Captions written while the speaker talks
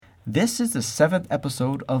This is the seventh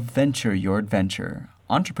episode of Venture Your Adventure,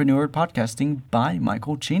 Entrepreneur Podcasting by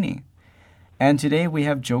Michael Cheney. And today we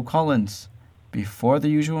have Joe Collins. Before the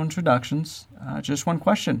usual introductions, just one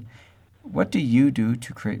question. What do you do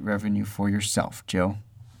to create revenue for yourself, Joe?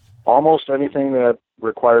 Almost anything that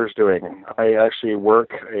requires doing. I actually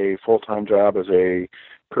work a full-time job as a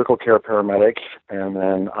critical care paramedic, and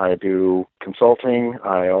then I do consulting.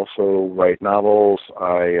 I also write novels.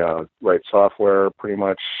 I write software. Pretty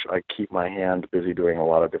much I keep my hand busy doing a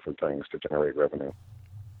lot of different things to generate revenue.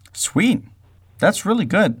 Sweet. That's really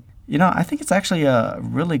good. I think it's actually a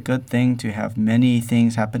really good thing to have many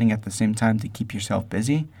things happening at the same time to keep yourself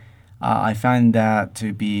busy. I find that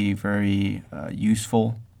to be very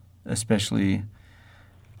useful, especially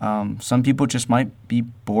some people just might be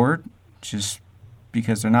bored just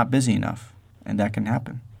because they're not busy enough, and that can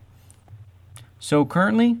happen. So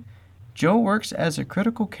currently, Joe works as a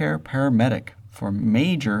critical care paramedic for a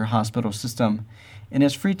major hospital system. In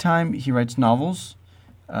his free time, he writes novels.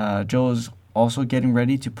 Joe is also getting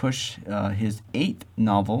ready to push his 8th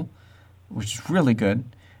novel, which is really good,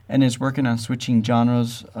 and is working on switching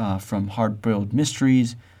genres from hard-boiled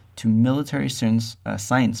mysteries to military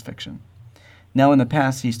science fiction. Now, in the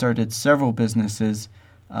past, he started several businesses,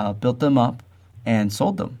 built them up, and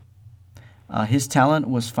sold them. His talent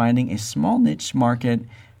was finding a small niche market,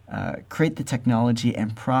 create the technology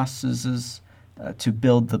and processes to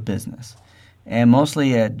build the business. And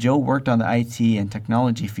mostly, Joe worked on the IT and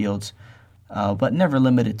technology fields, but never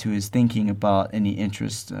limited to his thinking about any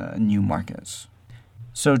interest in new markets.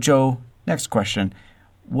 So, Joe, next question.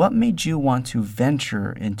 What made you want to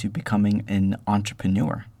venture into becoming an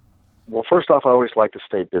entrepreneur? Well, first off, I always like to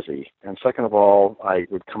stay busy. And second of all, I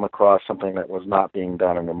would come across something that was not being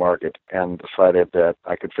done in the market and decided that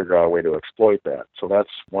I could figure out a way to exploit that. So that's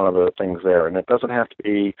one of the things there. And it doesn't have to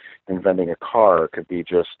be inventing a car. It could be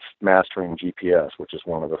just mastering GPS, which is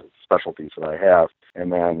one of the specialties that I have,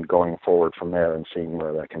 and then going forward from there and seeing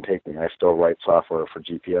where that can take me. I still write software for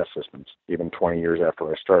GPS systems, even 20 years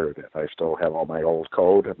after I started it. I still have all my old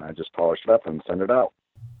code, and I just polish it up and send it out.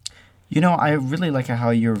 I really like how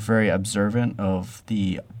you're very observant of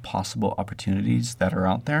the possible opportunities that are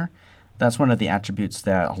out there. That's one of the attributes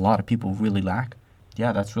that a lot of people really lack.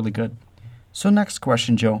 Yeah, that's really good. So next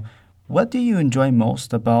question, Joe. What do you enjoy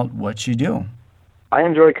most about what you do? I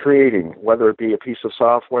enjoy creating, whether it be a piece of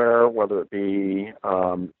software, whether it be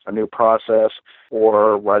a new process,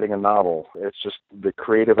 or writing a novel. It's just the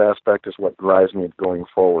creative aspect is what drives me going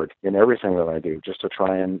forward in everything that I do, just to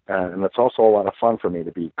try and it's also a lot of fun for me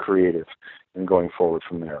to be creative and going forward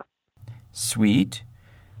from there. Sweet.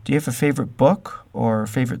 Do you have a favorite book or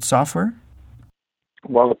favorite software?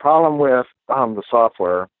 Well, the problem with the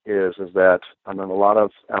software is that in a lot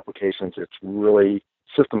of applications, it's really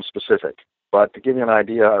system specific. But to give you an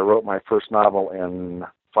idea, I wrote my first novel in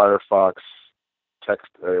Firefox text.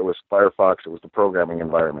 It was Firefox. It was the programming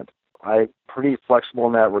environment. I'm pretty flexible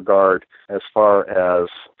in that regard as far as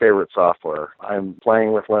favorite software. I'm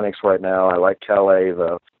playing with Linux right now. I like Calais,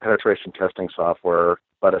 the penetration testing software.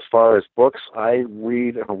 But as far as books, I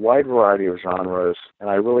read a wide variety of genres, and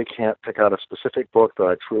I really can't pick out a specific book that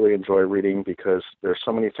I truly enjoy reading because there's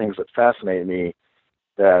so many things that fascinate me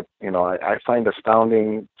that, I find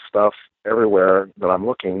astounding stuff everywhere that I'm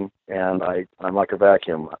looking, and I'm like a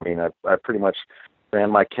vacuum. I mean, I pretty much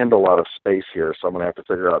ran my Kindle out of space here, so I'm going to have to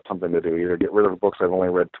figure out something to do. Either get rid of the books I've only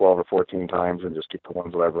read 12 or 14 times and just keep the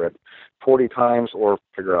ones that I've read 40 times, or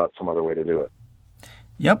figure out some other way to do it.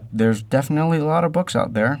 Yep, there's definitely a lot of books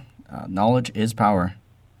out there. Knowledge is power.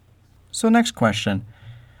 So next question.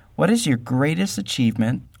 What is your greatest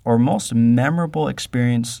achievement or most memorable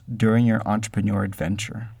experience during your entrepreneur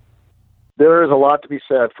adventure? There is a lot to be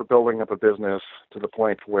said for building up a business to the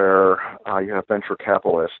point where you have venture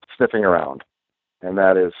capitalists sniffing around. And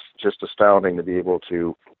that is just astounding to be able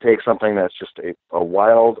to take something that's just a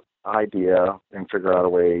wild idea and figure out a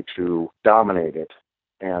way to dominate it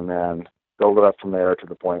and then build it up from there to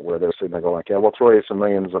the point where they're sitting there going like, yeah, we'll throw you some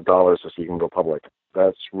millions of dollars so you can go public.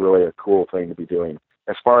 That's really a cool thing to be doing.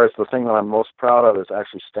 As far as the thing that I'm most proud of is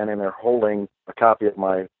actually standing there holding a copy of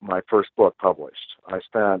my first book published. I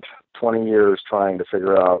spent 20 years trying to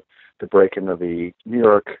figure out to break into the New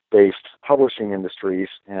York-based publishing industries,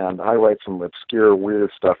 and I write some obscure, weird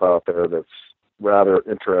stuff out there that's rather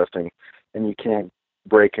interesting, and you can't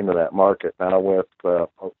break into that market. Now with the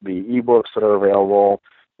ebooks that are available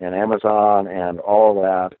and Amazon and all of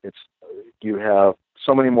that, you have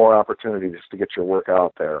so many more opportunities to get your work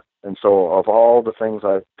out there. And so of all the things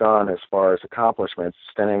I've done as far as accomplishments,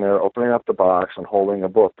 standing there, opening up the box and holding a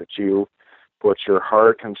book that you put your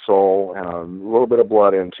heart and soul and a little bit of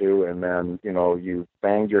blood into, and then, you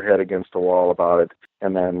banged your head against the wall about it,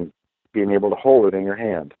 and then being able to hold it in your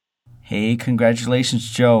hand. Hey, congratulations,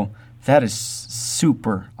 Joe. That is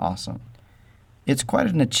super awesome. It's quite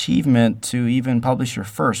an achievement to even publish your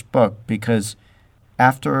first book, because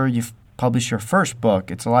after you've published your first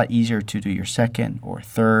book, it's a lot easier to do your second or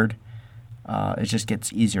third. It just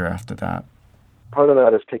gets easier after that. Part of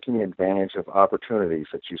that is taking advantage of opportunities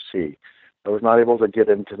that you see. I was not able to get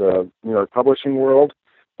into the publishing world,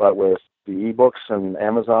 but with the ebooks and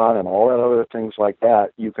Amazon and all that other things like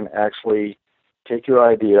that, you can actually take your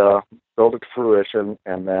idea, build it to fruition,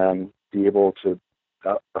 and then be able to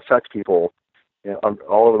affect people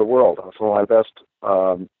all over the world. Some of my best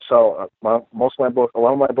a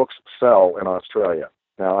lot of my books sell in Australia.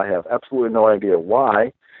 Now, I have absolutely no idea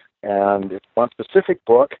why, and it's one specific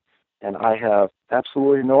book, and I have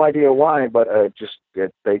absolutely no idea why, but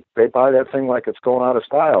they buy that thing like it's going out of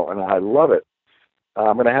style, and I love it.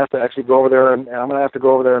 I'm going to have to actually go over there, and I'm going to have to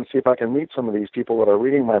go over there and see if I can meet some of these people that are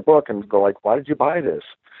reading my book and go like, "Why did you buy this?"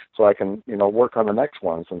 So I can, work on the next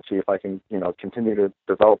ones and see if I can, continue to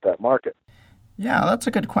develop that market. Yeah, that's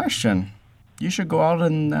a good question. You should go out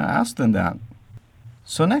and ask them that.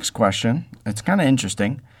 So next question, it's kind of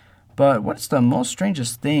interesting, but what's the most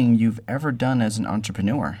strangest thing you've ever done as an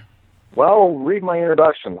entrepreneur? Well, read my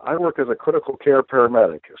introduction. I work as a critical care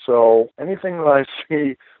paramedic, so anything that I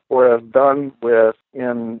see or have done as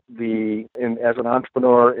an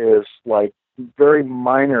entrepreneur is like very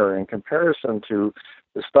minor in comparison to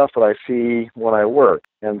the stuff that I see when I work.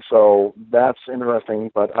 And so that's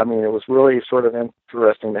interesting. But I mean, it was really sort of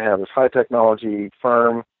interesting to have this high technology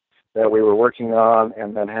firm that we were working on,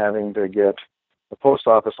 and then having to get the post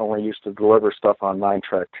office only used to deliver stuff on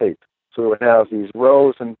 9-track tape. So we would have these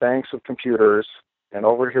rows and banks of computers, and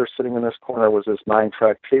over here sitting in this corner was this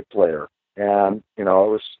 9-track tape player. And,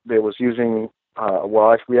 it was using,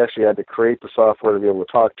 we actually had to create the software to be able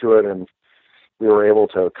to talk to it, and we were able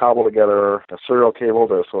to cobble together a serial cable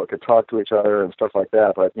so it could talk to each other and stuff like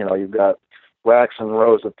that. But, you've got racks and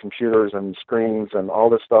rows of computers and screens and all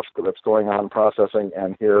this stuff that's going on processing,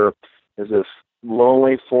 and here is this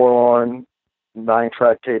lonely, forlorn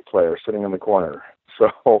 9-track tape player sitting in the corner.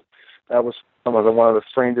 So that was one of the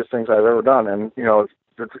strangest things I've ever done. And,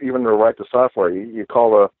 even to write the software, you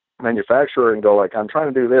call the manufacturer and go like, "I'm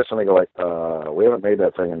trying to do this," and they go like, "We haven't made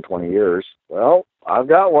that thing in 20 years. Well, I've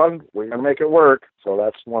got one. We're going to make it work." So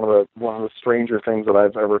that's one of the stranger things that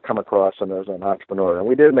I've ever come across as an entrepreneur. And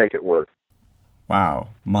we did make it work. Wow,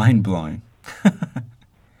 mind-blowing.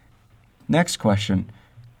 Next question.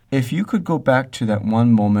 If you could go back to that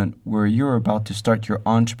one moment where you were about to start your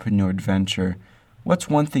entrepreneur adventure, what's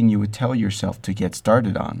one thing you would tell yourself to get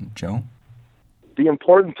started on, Joe? The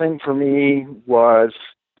important thing for me was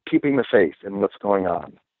keeping the faith in what's going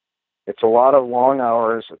on. It's a lot of long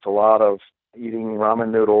hours. It's a lot of eating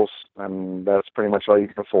ramen noodles, and that's pretty much all you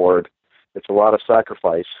can afford. It's a lot of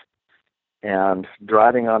sacrifice. And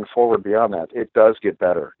driving on forward beyond that, it does get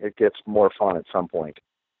better. It gets more fun at some point.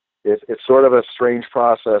 It's sort of a strange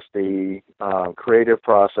process, the creative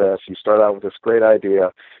process. You start out with this great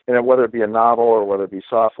idea, and whether it be a novel or whether it be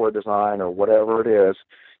software design or whatever it is,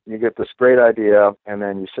 you get this great idea, and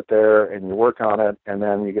then you sit there and you work on it, and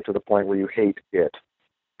then you get to the point where you hate it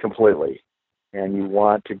completely, and you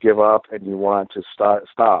want to give up and you want to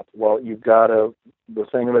stop. Well, you've got to. The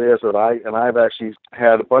thing of it is that I've actually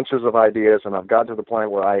had bunches of ideas, and I've gotten to the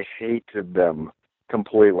point where I hated them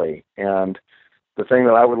completely. And the thing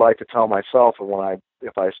that I would like to tell myself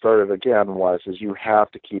if I started again is you have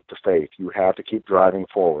to keep the faith. You have to keep driving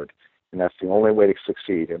forward. And that's the only way to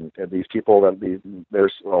succeed. And these people,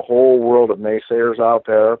 there's a whole world of naysayers out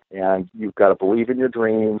there, and you've got to believe in your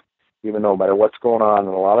dream, even no matter what's going on. And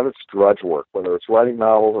a lot of it's drudge work, whether it's writing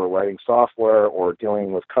novels or writing software or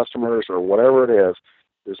dealing with customers or whatever it is.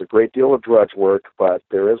 There's a great deal of drudge work, but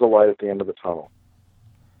there is a light at the end of the tunnel.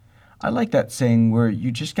 I like that saying where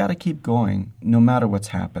you just got to keep going no matter what's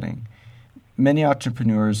happening. Many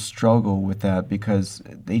entrepreneurs struggle with that because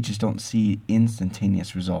they just don't see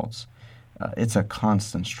instantaneous results. It's a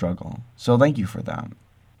constant struggle. So thank you for that.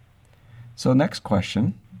 So next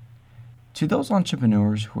question. To those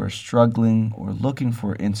entrepreneurs who are struggling or looking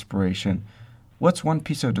for inspiration, what's one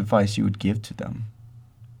piece of advice you would give to them?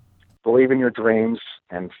 Believe in your dreams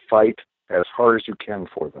and fight as hard as you can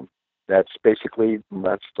for them. That's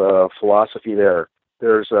the philosophy there.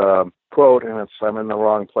 There's a quote, and I'm in the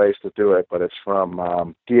wrong place to do it, but it's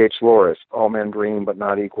from D.H. Lawrence. All men dream, but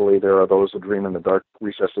not equally. There are those who dream in the dark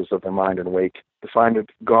recesses of their mind and wake. To find it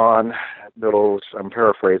gone, I'm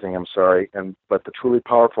paraphrasing, I'm sorry, but the truly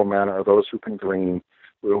powerful men are those who can dream,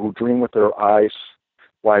 who dream with their eyes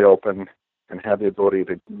wide open and have the ability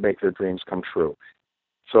to make their dreams come true.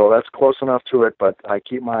 So that's close enough to it, but I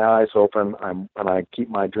keep my eyes open and I keep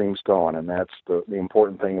my dreams going, and that's the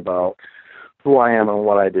important thing about who I am and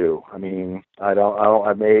what I do. I mean,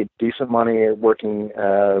 I've made decent money working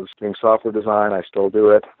as doing software design. I still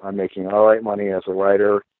do it. I'm making all right money as a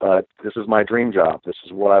writer, but this is my dream job. This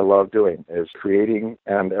is what I love doing, is creating,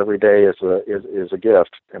 and every day is a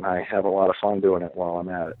gift, and I have a lot of fun doing it while I'm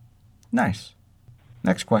at it. Nice.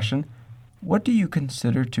 Next question. What do you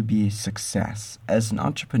consider to be success as an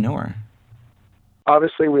entrepreneur?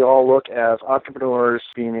 Obviously, we all look as entrepreneurs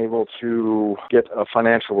being able to get a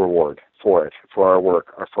financial reward for it, for our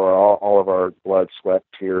work, or for all of our blood, sweat,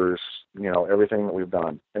 tears, everything that we've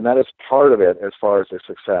done. And that is part of it as far as a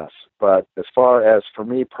success. But as far as for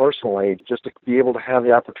me personally, just to be able to have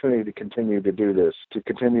the opportunity to continue to do this, to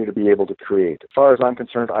continue to be able to create. As far as I'm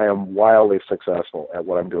concerned, I am wildly successful at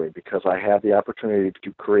what I'm doing because I have the opportunity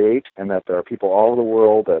to create, and that there are people all over the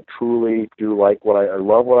world that truly do like what I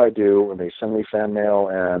love what I do, and they send me fan mail,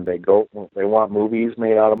 and they want movies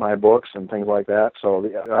made out of my books and things like that. So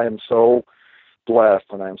I am so blessed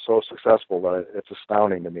and I'm so successful that it's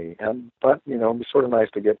astounding to me. But it'd be sort of nice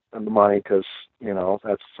to get the money because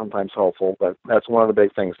that's sometimes helpful. But that's one of the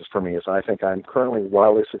big things for me is I think I'm currently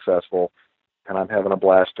wildly successful and I'm having a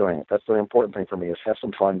blast doing it. That's the important thing for me, is have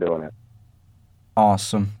some fun doing it.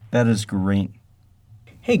 Awesome. That is great.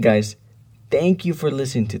 Hey guys, thank you for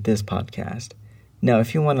listening to this podcast. Now,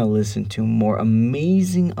 if you want to listen to more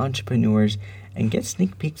amazing entrepreneurs and get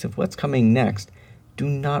sneak peeks of what's coming next, do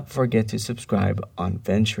not forget to subscribe on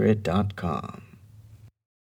Venture It.com.